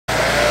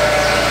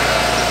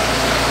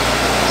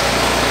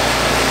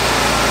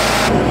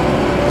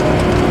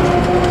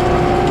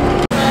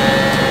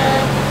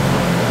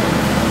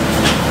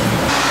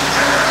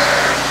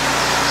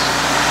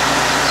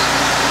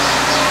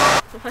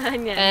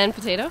One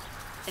potato?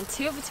 And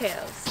 2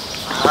 potatoes.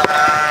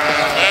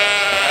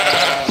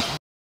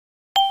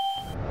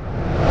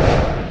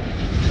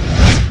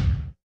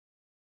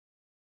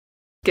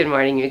 Good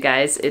morning, you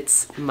guys.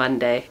 It's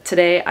Monday.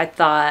 Today I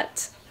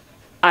thought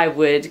I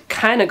would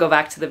kind of go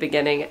back to the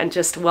beginning and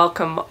just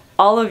welcome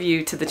all of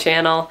you to the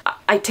channel.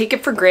 I take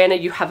it for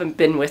granted you haven't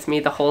been with me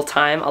the whole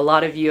time. A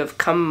lot of you have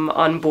come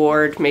on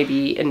board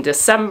maybe in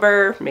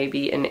December,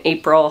 maybe in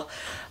April,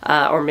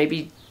 or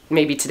maybe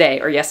today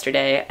or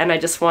yesterday, and I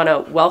just want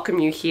to welcome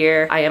you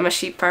here. I am a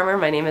sheep farmer.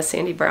 My name is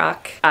Sandy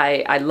Brock.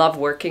 I love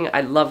working,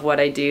 I love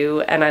what I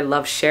do, and I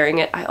love sharing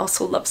it. I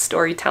also love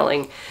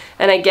storytelling,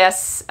 and I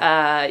guess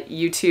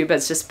YouTube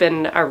has just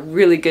been a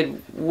really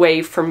good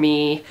way for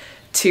me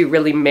to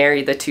really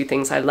marry the two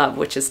things I love,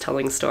 which is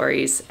telling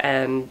stories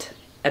and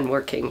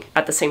working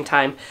at the same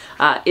time.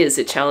 Is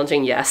it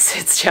challenging? Yes,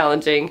 it's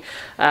challenging.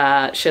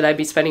 Should I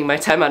be spending my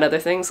time on other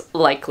things?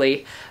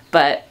 Likely,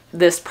 but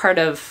this part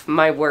of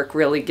my work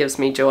really gives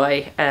me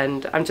joy,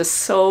 and I'm just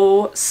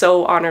so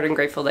honored and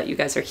grateful that you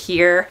guys are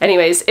here.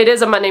 Anyways, it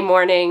is a Monday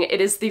morning. It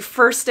is the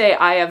first day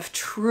I have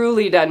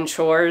truly done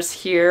chores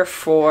here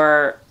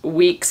for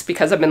weeks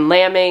because I've been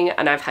lambing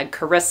and I've had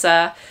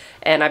Carissa,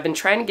 and I've been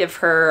trying to give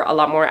her a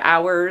lot more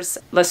hours.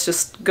 Let's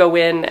just go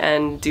in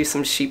and do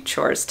some sheep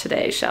chores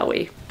today, shall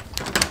we?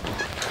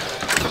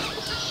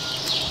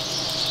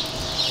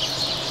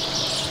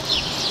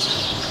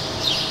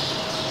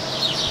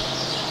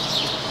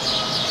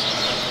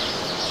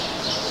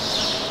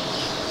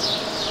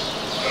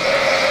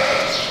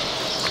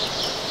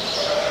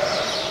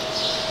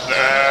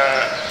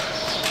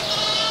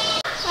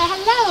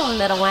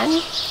 Little one.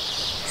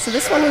 So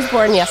this one was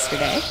born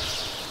yesterday.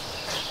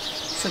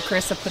 So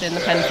Carissa put in the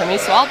pen for me.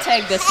 So I'll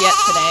tag this yet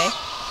today.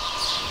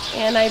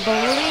 And I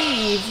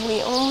believe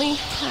we only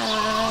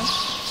have,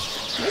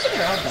 maybe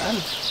they're all done.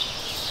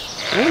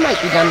 We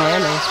might be done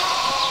lambing.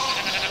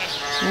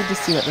 Need to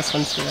see what this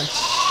one's doing.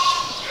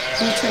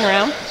 Can you turn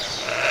around?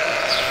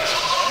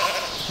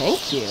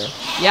 Thank you.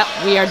 Yep,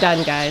 we are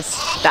done, guys.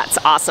 That's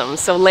awesome.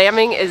 So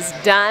lambing is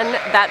done.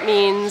 That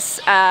means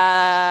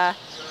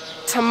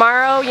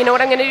tomorrow, you know what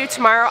I'm gonna do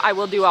tomorrow? I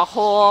will do a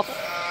whole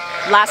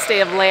last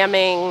day of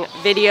lambing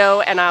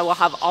video, and I will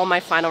have all my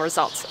final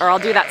results, or I'll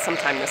do that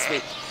sometime this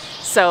week.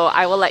 So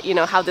I will let you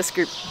know how this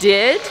group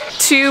did.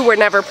 2 were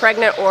never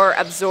pregnant or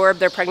absorbed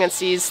their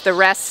pregnancies. The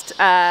rest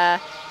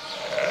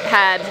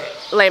had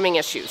lambing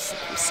issues.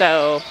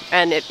 So,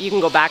 and you can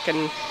go back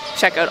and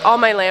check out all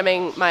my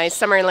lambing, my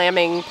summer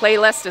lambing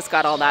playlist. It's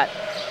got all that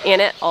in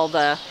it, all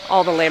the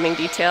lambing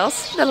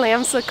details. The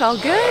lambs look all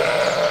good.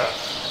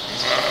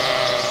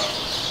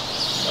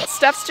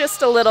 Stuff's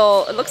just a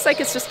little, it looks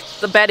like it's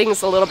just the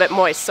bedding's a little bit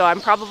moist, so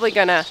I'm probably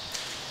gonna,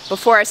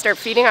 before I start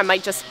feeding, I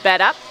might just bed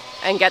up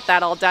and get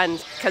that all done,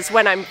 because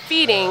when I'm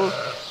feeding,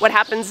 what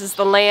happens is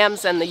the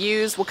lambs and the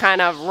ewes will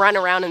kind of run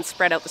around and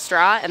spread out the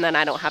straw, and then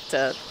I don't have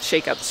to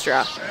shake out the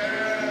straw.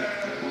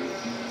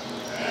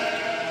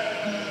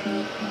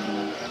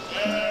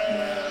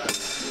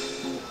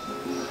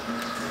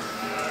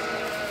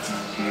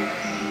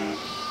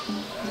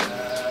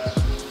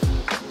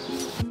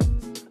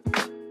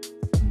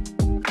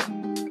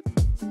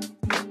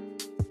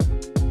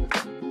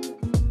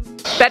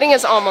 Bedding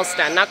is almost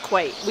done, not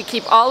quite. We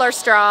keep all our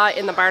straw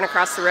in the barn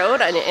across the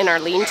road and in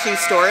our lean-to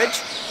storage.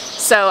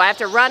 So I have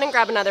to run and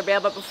grab another bale,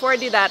 but before I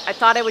do that, I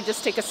thought I would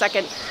just take a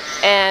second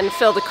and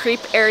fill the creep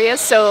areas.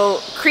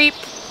 So creep,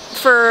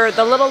 for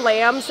the little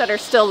lambs that are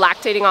still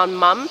lactating on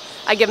mum,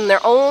 I give them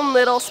their own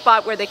little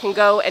spot where they can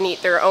go and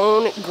eat their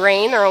own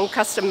grain, their own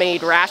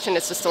custom-made ration.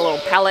 It's just a little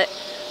pellet,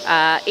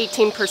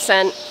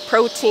 18%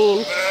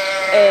 protein,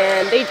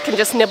 and they can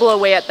just nibble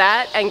away at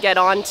that and get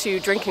on to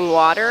drinking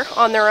water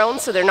on their own,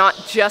 so they're not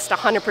just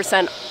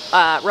 100%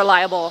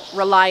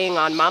 relying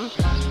on mum.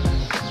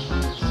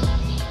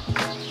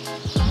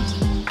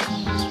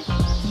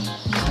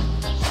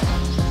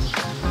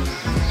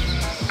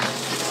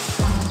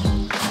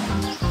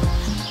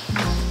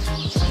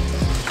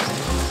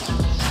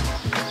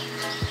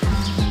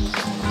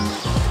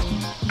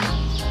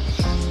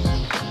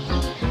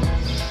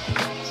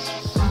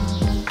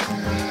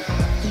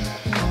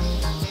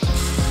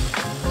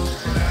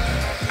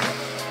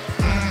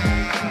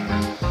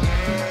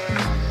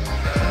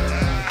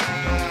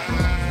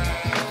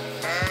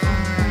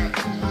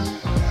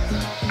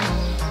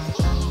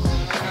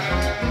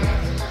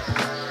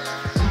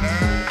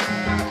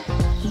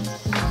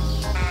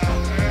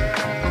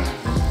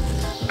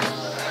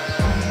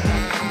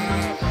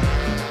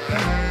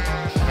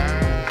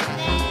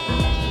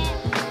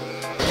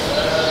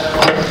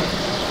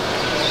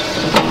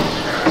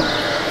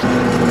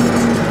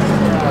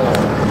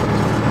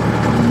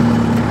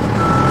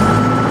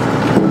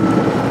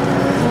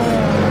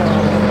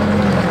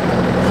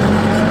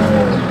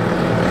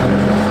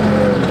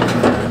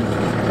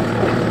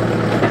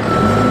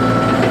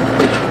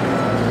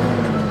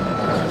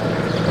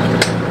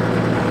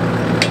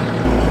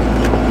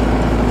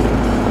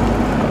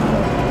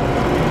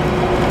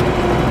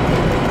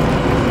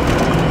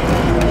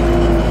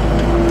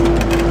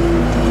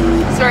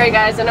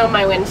 Sorry guys, I know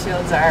my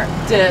windshields are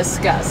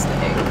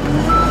disgusting.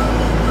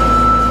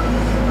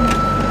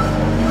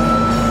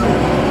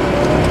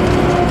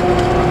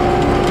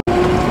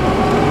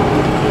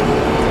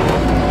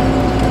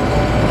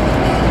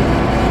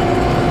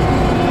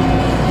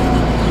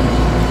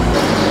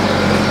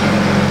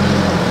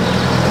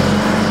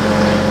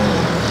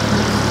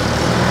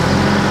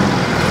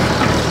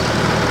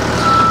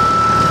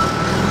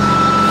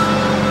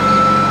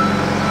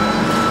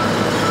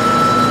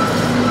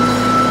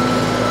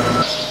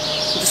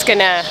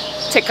 Gonna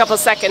take a couple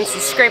seconds to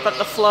scrape up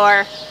the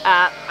floor.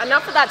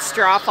 Enough of that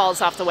straw falls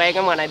off the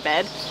wagon when I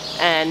bed,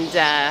 and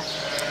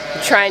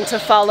I'm trying to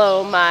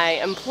follow my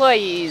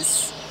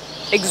employees'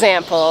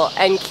 example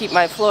and keep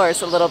my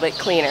floors a little bit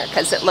cleaner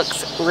because it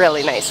looks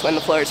really nice when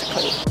the floors are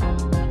clean.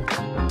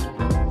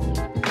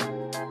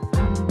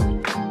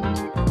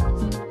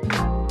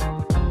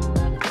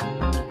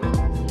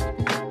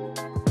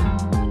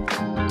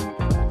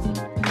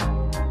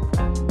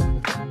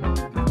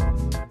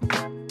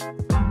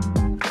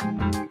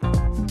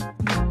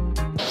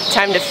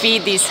 Time to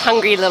feed these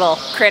hungry little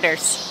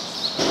critters.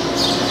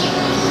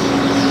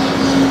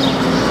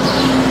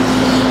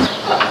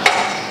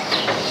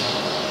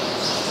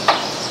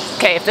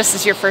 Okay, if this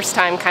is your first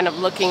time kind of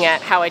looking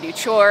at how I do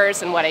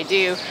chores and what I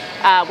do,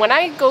 when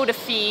I go to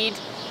feed,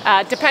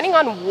 depending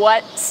on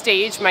what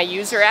stage my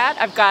ewes are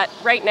at, I've got,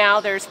 right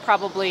now there's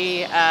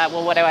probably,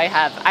 well, what do I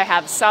have? I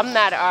have some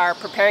that are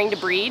preparing to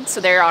breed,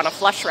 so they're on a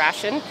flush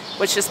ration,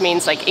 which just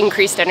means like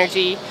increased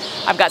energy.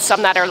 I've got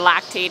some that are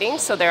lactating,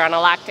 so they're on a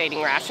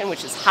lactating ration,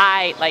 which is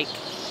high, like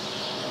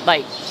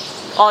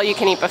all you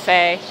can eat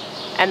buffet.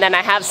 And then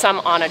I have some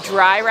on a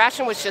dry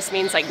ration, which just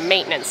means like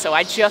maintenance, so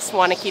I just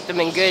want to keep them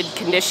in good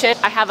condition.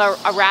 I have a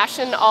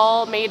ration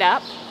all made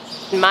up.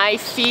 My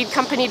feed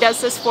company does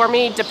this for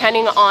me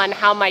depending on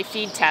how my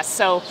feed tests.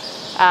 So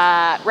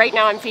right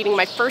now I'm feeding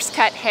my first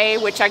cut hay,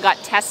 which I got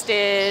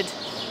tested,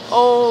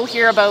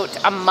 here about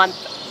a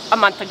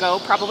month ago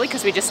probably,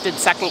 because we just did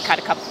second cut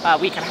a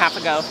week and a half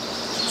ago.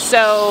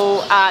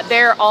 So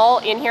they're all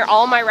in here.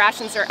 All my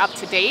rations are up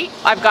to date.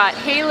 I've got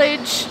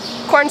haylage,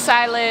 corn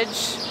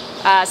silage,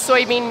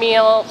 soybean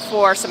meal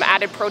for some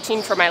added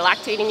protein for my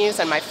lactating ewes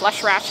and my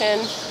flush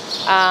ration,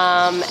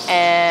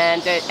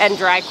 and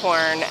dry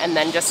corn, and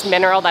then just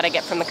mineral that I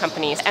get from the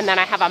companies. And then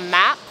I have a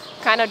map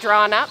kind of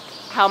drawn up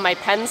how my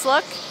pens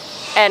look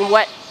and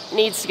what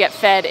needs to get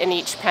fed in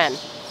each pen.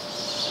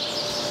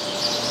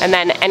 And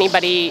then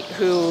anybody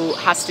who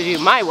has to do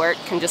my work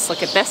can just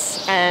look at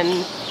this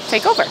and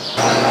take over.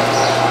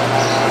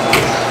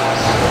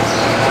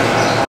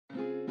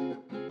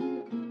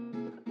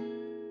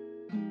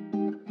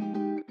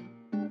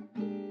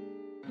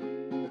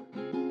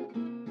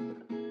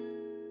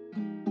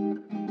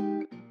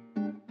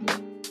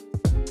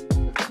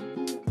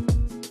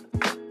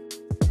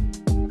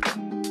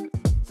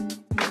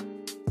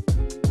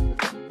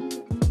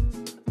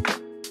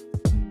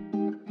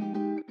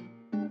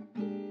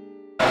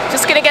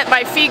 Just gonna get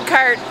my feed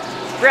cart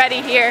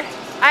ready here.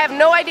 I have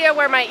no idea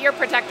where my ear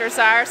protectors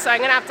are, so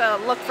I'm gonna have to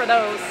look for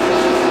those.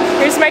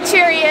 Here's my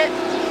chariot.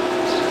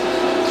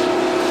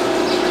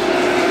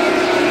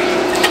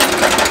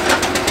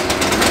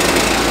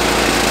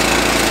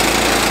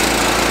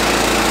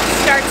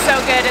 Starts so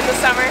good in the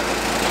summer.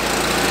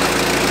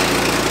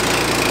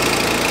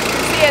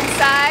 Here's the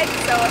inside,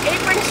 so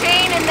apron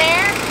chain in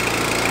there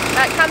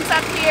that comes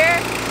up here,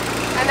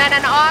 and then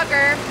an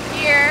auger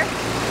here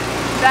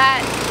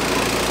that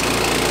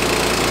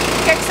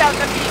kicks out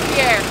the feed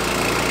here.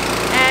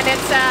 And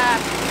it's a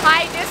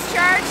high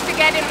discharge to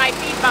get in my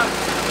feed bump,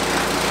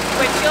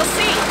 which you'll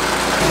see.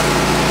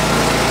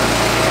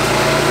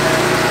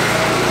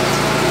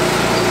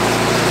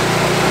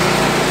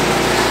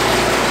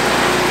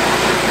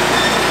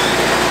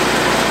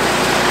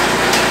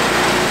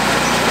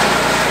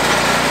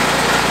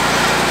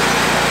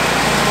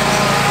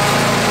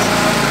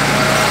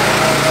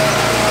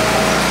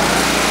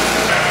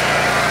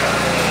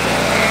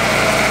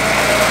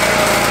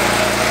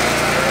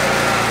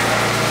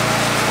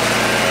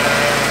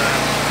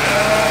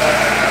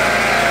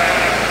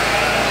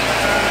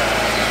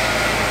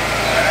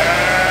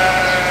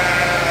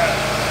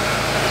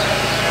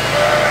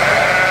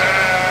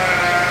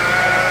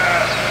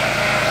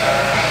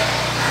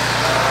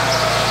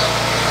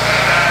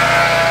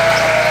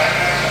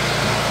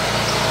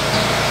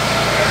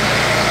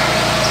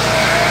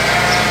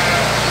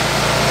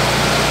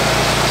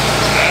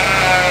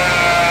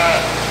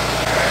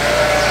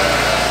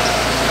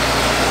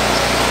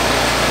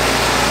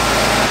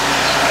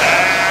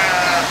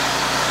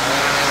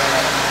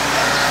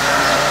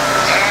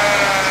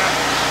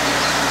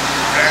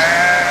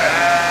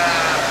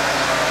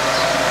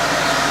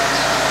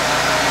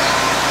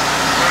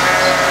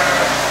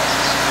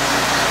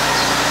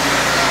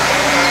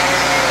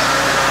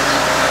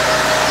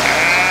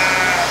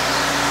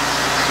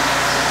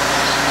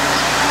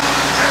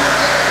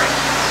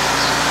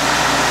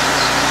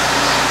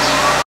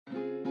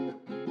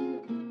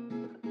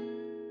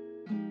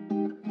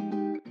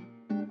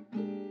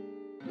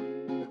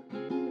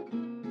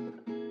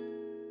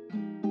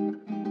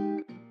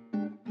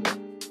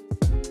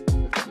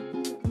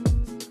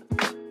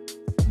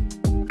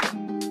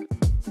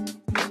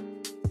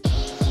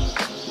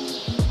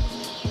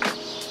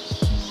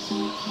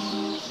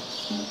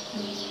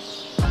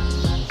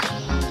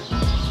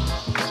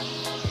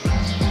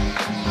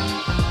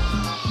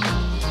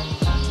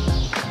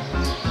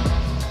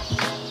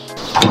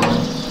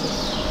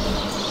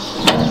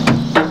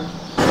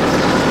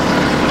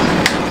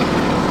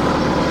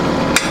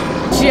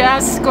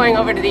 just going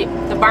over to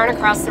the barn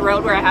across the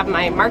road where I have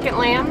my market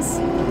lambs.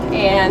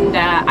 And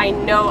I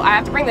know I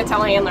have to bring the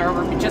telehandler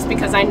over just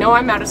because I know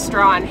I'm out of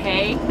straw and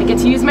hay. I get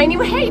to use my new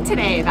hay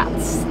today.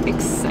 That's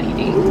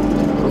exciting.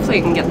 Hopefully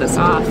I can get this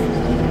off.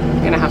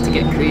 I'm gonna have to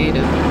get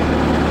creative.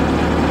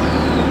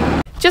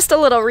 Just a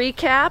little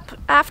recap.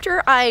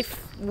 After I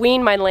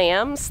wean my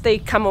lambs, they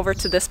come over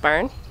to this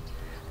barn.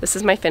 This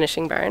is my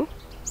finishing barn.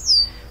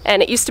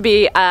 And it used to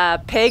be a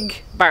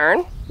pig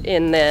barn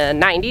in the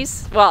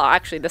 90s. Well,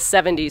 actually the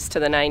 70s to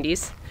the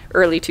 90s.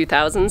 Early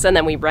 2000s, and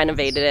then we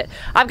renovated it.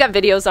 I've got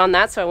videos on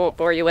that, so I won't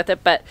bore you with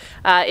it, but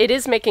it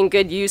is making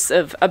good use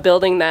of a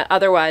building that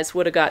otherwise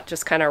would have got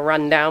just kind of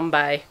run down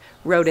by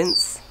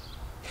rodents.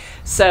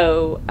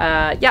 So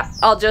yeah,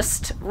 I'll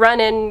just run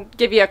in,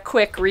 give you a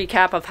quick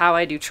recap of how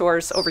I do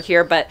chores over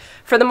here, but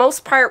for the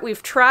most part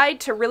we've tried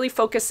to really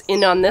focus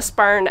in on this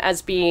barn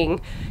as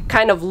being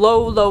kind of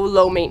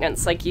low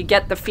maintenance, like you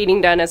get the feeding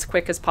done as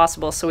quick as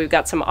possible. So we've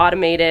got some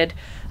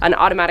an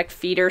automatic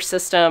feeder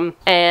system,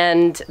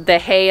 and the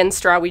hay and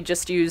straw we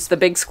just use the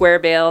big square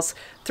bales,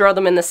 throw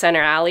them in the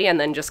center alley,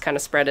 and then just kind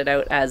of spread it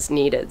out as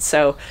needed.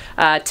 So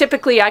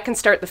typically I can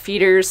start the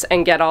feeders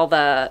and get all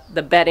the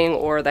bedding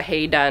or the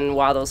hay done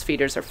while those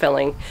feeders are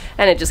filling,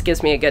 and it just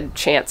gives me a good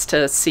chance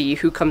to see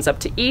who comes up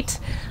to eat,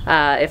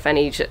 if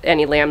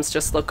any lambs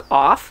just look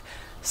off.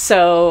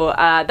 So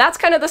that's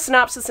kind of the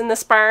synopsis in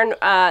this barn.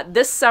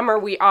 This summer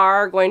we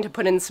are going to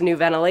put in some new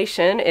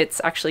ventilation.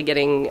 It's actually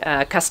getting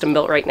custom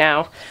built right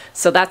now,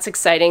 so that's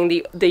exciting.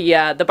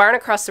 The barn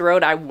across the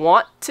road I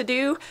want to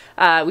do,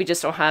 we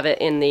just don't have it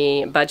in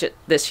the budget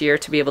this year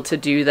to be able to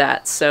do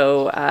that.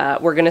 So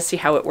we're gonna see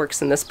how it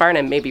works in this barn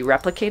and maybe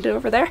replicate it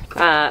over there.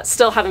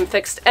 Still haven't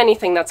fixed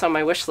anything that's on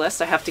my wish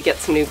list. I have to get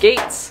some new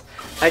gates.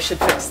 I should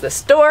fix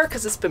this door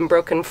because it's been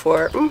broken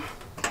for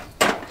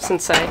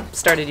since I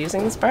started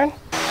using this barn.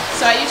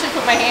 So I usually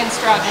put my hay and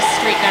straw just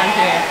straight down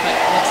here, but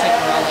it looks like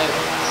we're all out.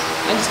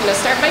 I'm just gonna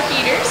start my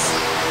feeders.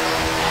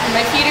 And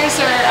my feeders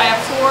are, I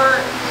have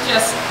 4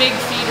 just big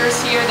feeders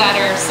here that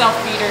are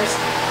self-feeders.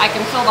 I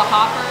can fill the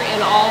hopper in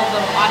all of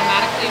them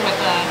automatically with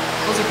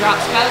those are drop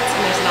spouts, and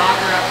there's an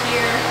auger up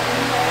here.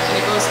 And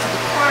it goes to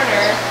the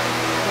corner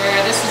where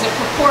this is a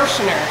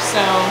proportioner.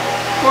 So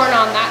corn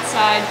on that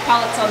side,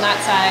 pellets on that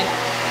side.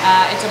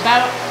 It's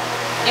about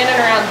in and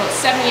around about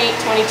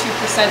 78-22%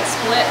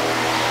 split.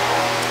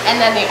 And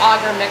then the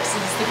auger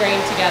mixes the grain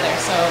together.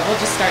 So we'll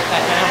just start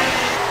that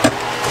now.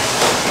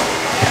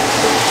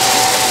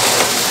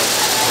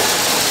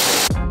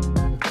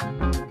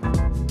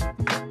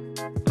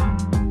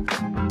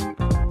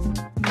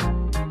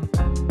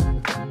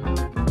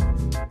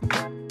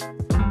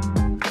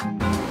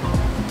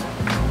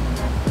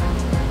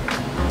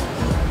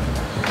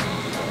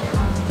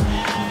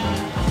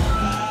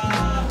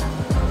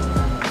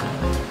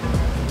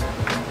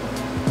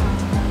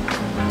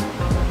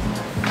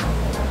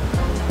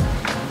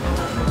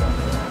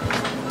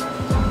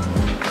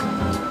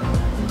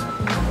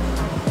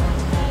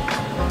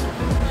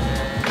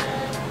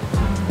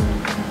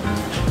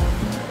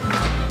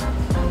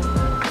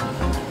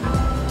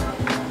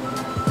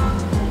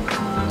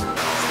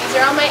 These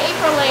are all my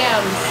April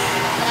lambs.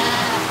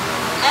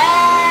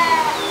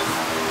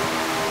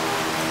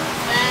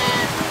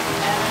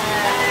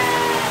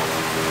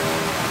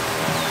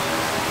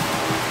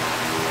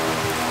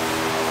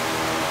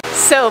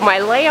 So my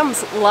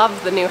lambs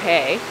love the new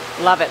hay.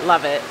 Love it,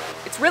 love it.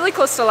 It's really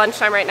close to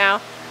lunchtime right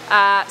now.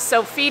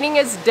 So feeding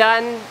is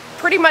done.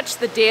 Pretty much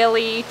the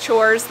daily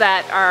chores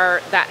that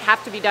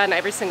have to be done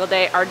every single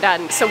day are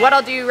done. So what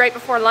I'll do right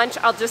before lunch,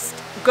 I'll just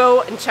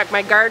go and check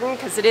my garden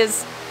because it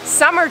is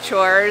summer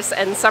chores,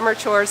 and summer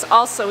chores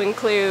also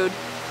include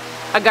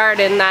a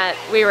garden that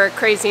we were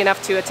crazy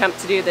enough to attempt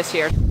to do this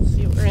year. Let's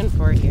see what we're in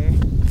for here.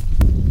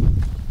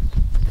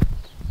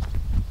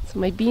 So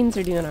my beans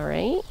are doing all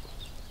right,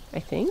 I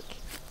think.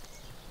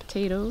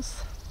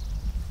 Potatoes,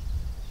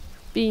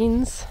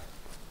 beans.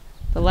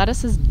 The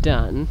lettuce is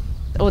done.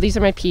 Oh, these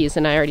are my peas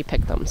and I already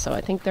picked them, so I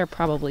think they're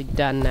probably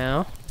done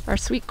now. Our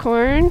sweet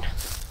corn.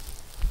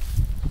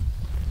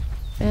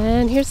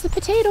 And here's the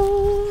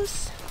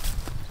potatoes.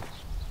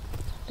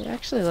 They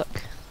actually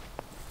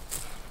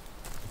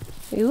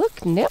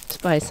look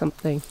nipped by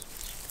something.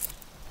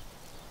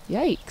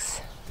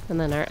 Yikes. And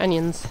then our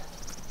onions.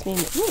 Ooh,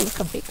 look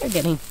how big they're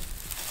getting.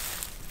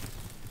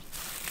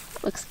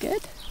 That looks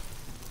good.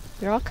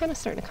 They're all kind of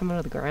starting to come out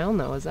of the ground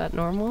though. Is that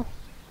normal?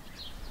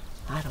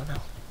 I don't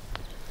know.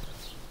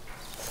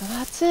 So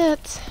that's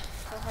it.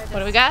 What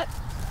do we got?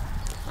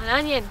 An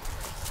onion.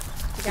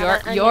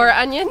 Your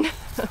onion?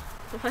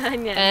 One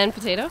onion. And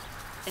potato?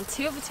 And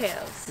 2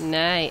 potatoes.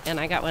 Nice. And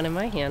I got one in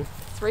my hand.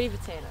 3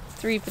 potatoes.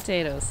 3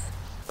 potatoes.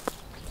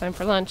 Time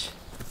for lunch.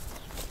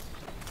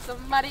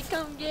 Somebody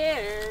come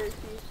get her.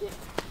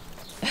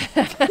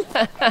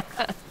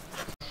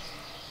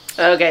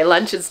 Okay,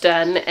 lunch is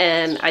done,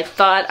 and I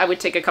thought I would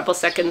take a couple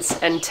seconds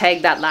and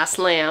tag that last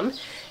lamb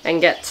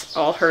and get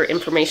all her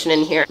information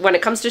in here. When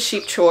it comes to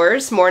sheep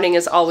chores, morning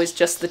is always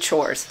just the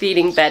chores,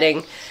 feeding,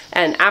 bedding,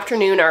 and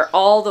afternoon are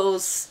all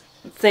those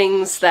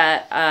things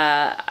that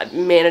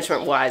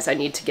management-wise I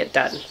need to get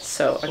done.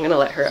 So I'm gonna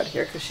let her out of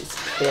here because she's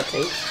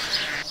panting.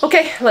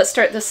 Okay, let's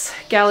start this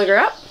Gallagher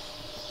up.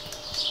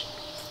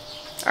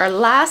 Our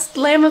last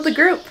lamb of the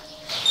group.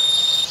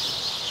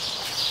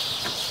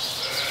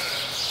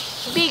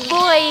 Big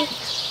boy.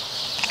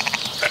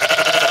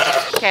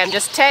 Okay, I'm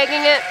just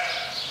tagging it,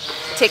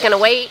 taking a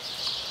weight,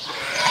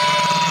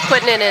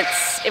 putting in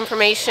its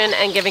information,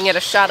 and giving it a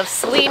shot of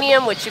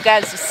selenium, which you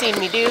guys have seen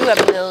me do a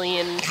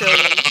million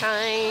trillion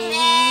times.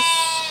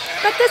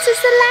 But this is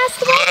the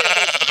last one.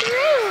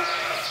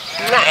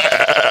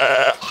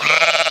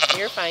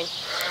 You're fine.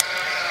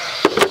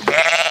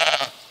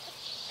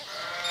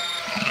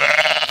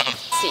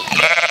 Let's see.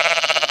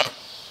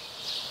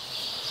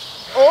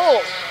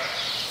 Oh,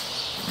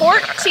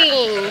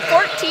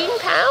 14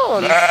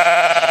 pounds.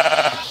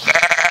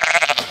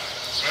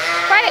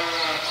 Quiet.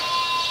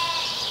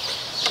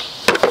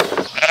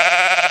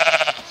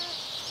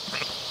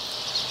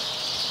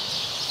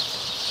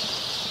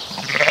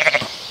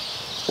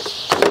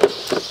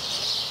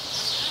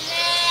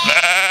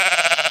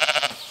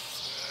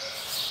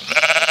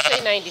 Let's say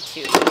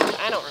 92.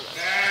 I don't remember.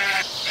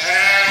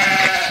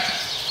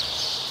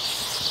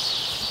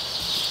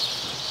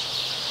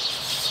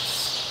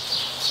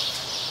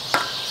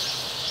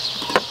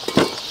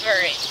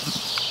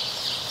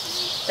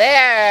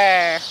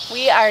 There,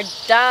 we are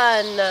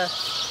done.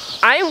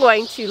 I'm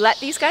going to let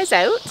these guys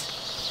out,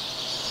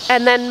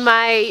 and then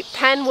my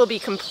pen will be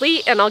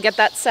complete and I'll get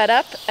that set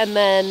up, and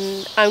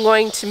then I'm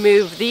going to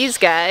move these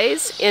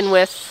guys in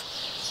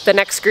with the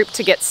next group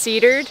to get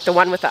seedered. The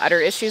one with the udder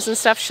issues and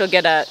stuff, she'll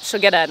get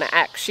an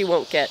X. She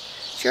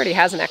already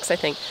has an X, I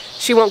think.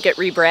 She won't get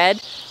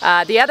rebred.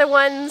 The other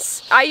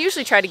ones, I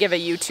usually try to give a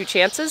U 2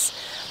 chances,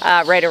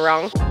 right or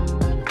wrong.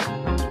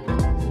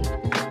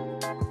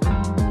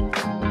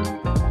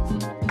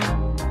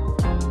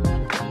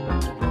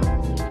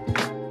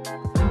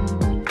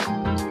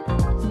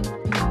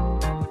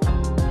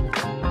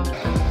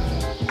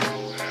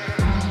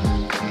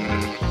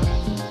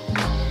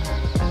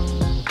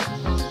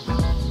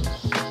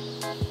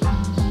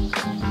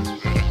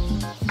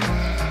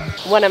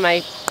 One of my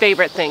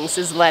favorite things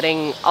is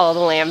letting all the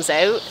lambs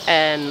out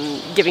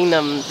and giving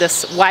them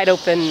this wide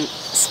open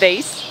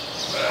space.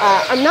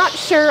 I'm not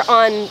sure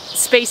on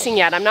spacing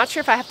yet. I'm not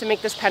sure if I have to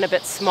make this pen a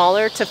bit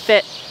smaller to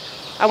fit.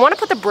 I want to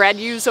put the bred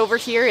ewes over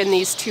here in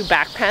these two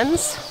back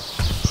pens.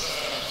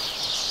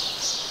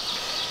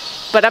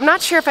 But I'm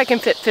not sure if I can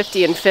fit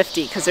 50 and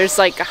 50 because there's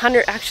like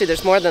 100, actually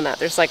there's more than that.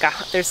 There's like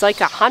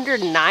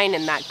 109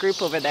 in that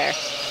group over there.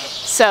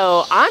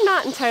 So I'm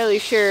not entirely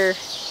sure.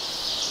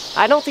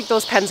 I don't think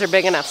those pens are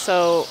big enough,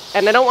 so,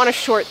 and I don't want to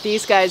short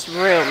these guys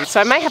room, so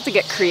I might have to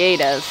get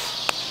creative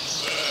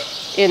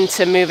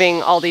into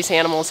moving all these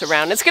animals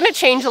around. It's going to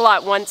change a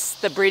lot once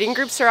the breeding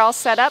groups are all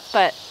set up,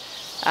 but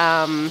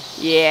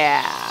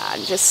yeah,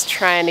 I'm just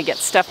trying to get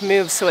stuff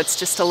moved so it's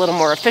just a little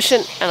more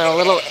efficient and a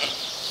little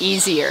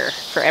easier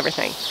for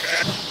everything.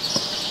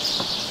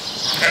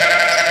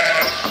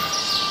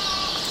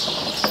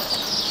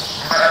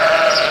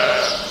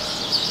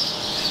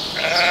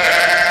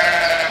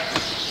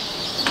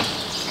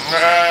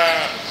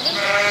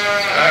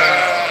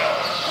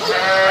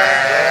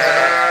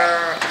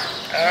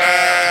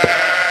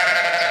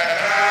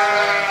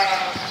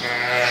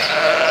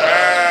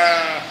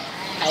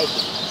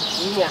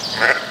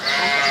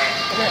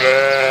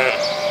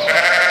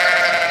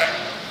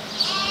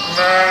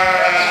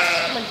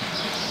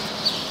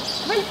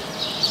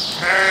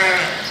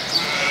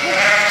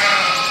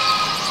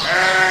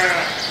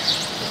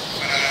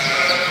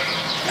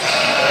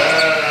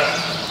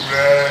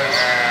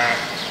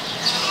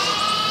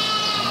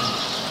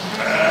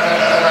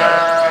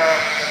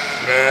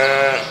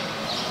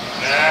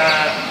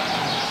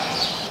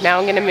 Now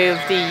I'm going to move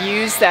the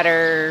ewes that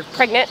are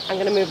pregnant. I'm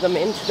going to move them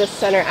into the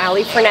center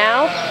alley for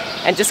now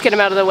and just get them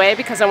out of the way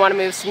because I want to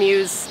move some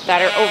ewes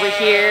that are over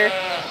here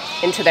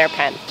into their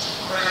pen.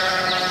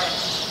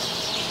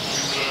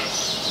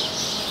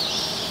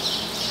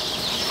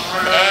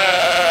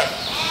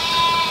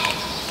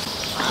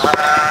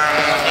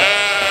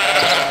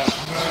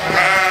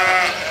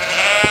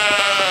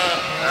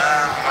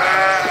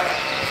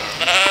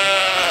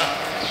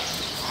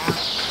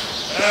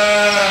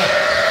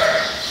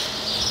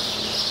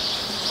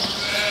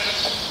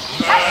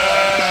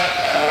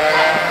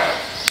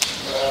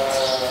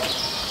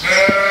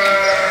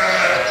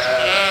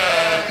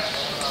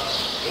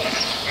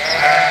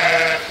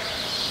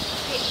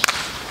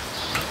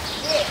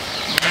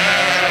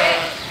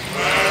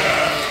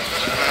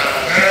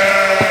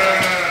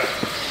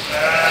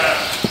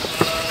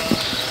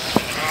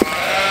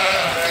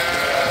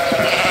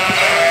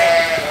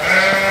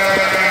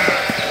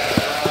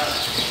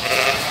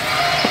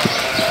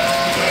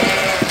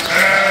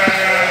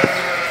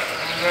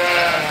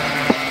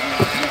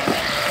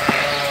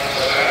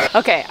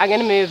 Okay, I'm going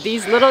to move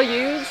these little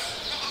ewes,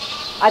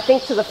 I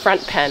think, to the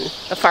front pen,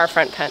 the far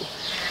front pen.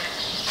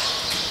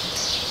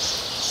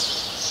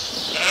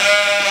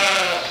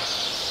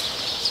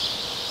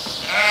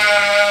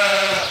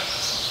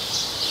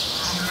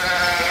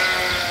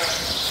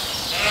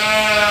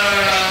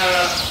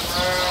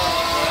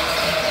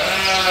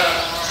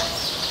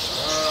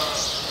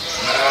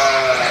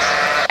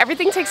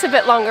 everything takes a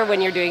bit longer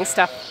when you're doing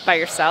stuff by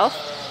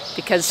yourself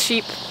because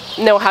sheep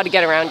know how to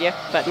get around you.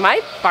 But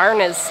my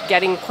barn is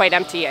getting quite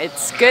empty.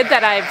 It's good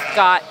that I've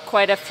got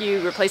quite a few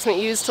replacement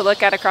ewes to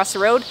look at across the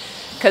road,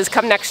 because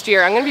come next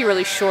year I'm going to be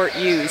really short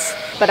ewes.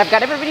 But I've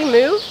got everybody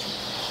moved,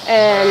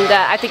 and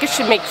I think it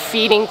should make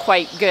feeding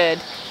quite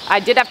good. I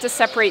did have to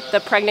separate the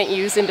pregnant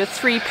ewes into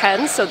 3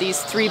 pens, so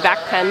these 3 back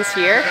pens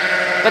here,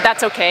 but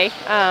that's okay.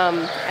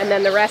 And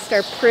then the rest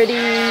are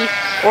pretty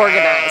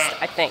organized,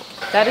 I think.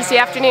 That is the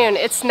afternoon.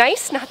 It's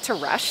nice not to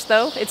rush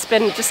though. It's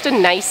been just a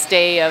nice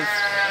day of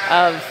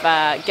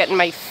getting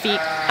my feet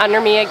under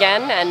me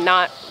again and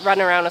not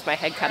running around with my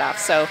head cut off.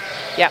 So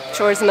yeah,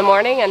 chores in the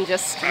morning and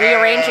just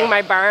rearranging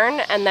my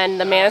barn, and then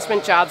the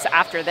management jobs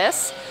after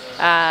this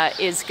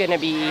is gonna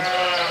be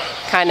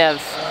kind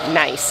of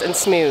nice and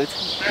smooth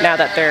now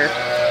that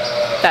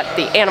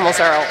the animals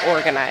are all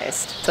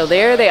organized. So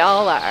there they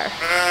all are.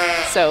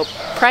 So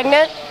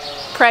pregnant,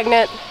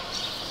 pregnant,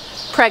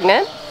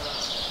 pregnant,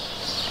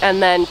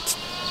 and then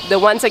the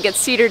ones that get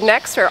seedered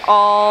next are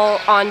all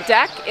on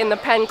deck in the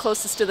pen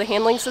closest to the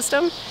handling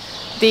system.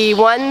 The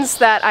ones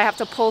that I have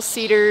to pull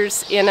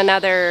seeders in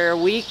another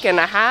week and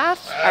a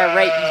half are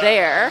right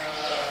there,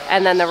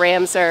 and then the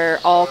rams are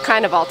all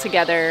kind of all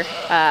together,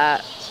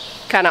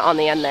 kind of on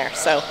the end there.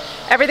 So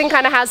everything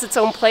kind of has its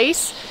own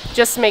place,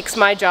 just makes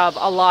my job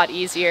a lot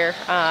easier.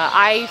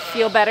 I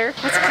feel better.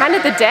 It's kind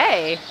of the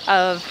day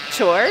of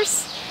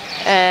chores,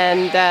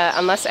 and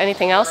unless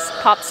anything else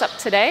pops up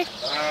today,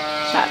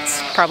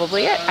 that's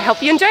probably it. I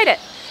hope you enjoyed it.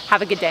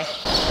 Have a good day.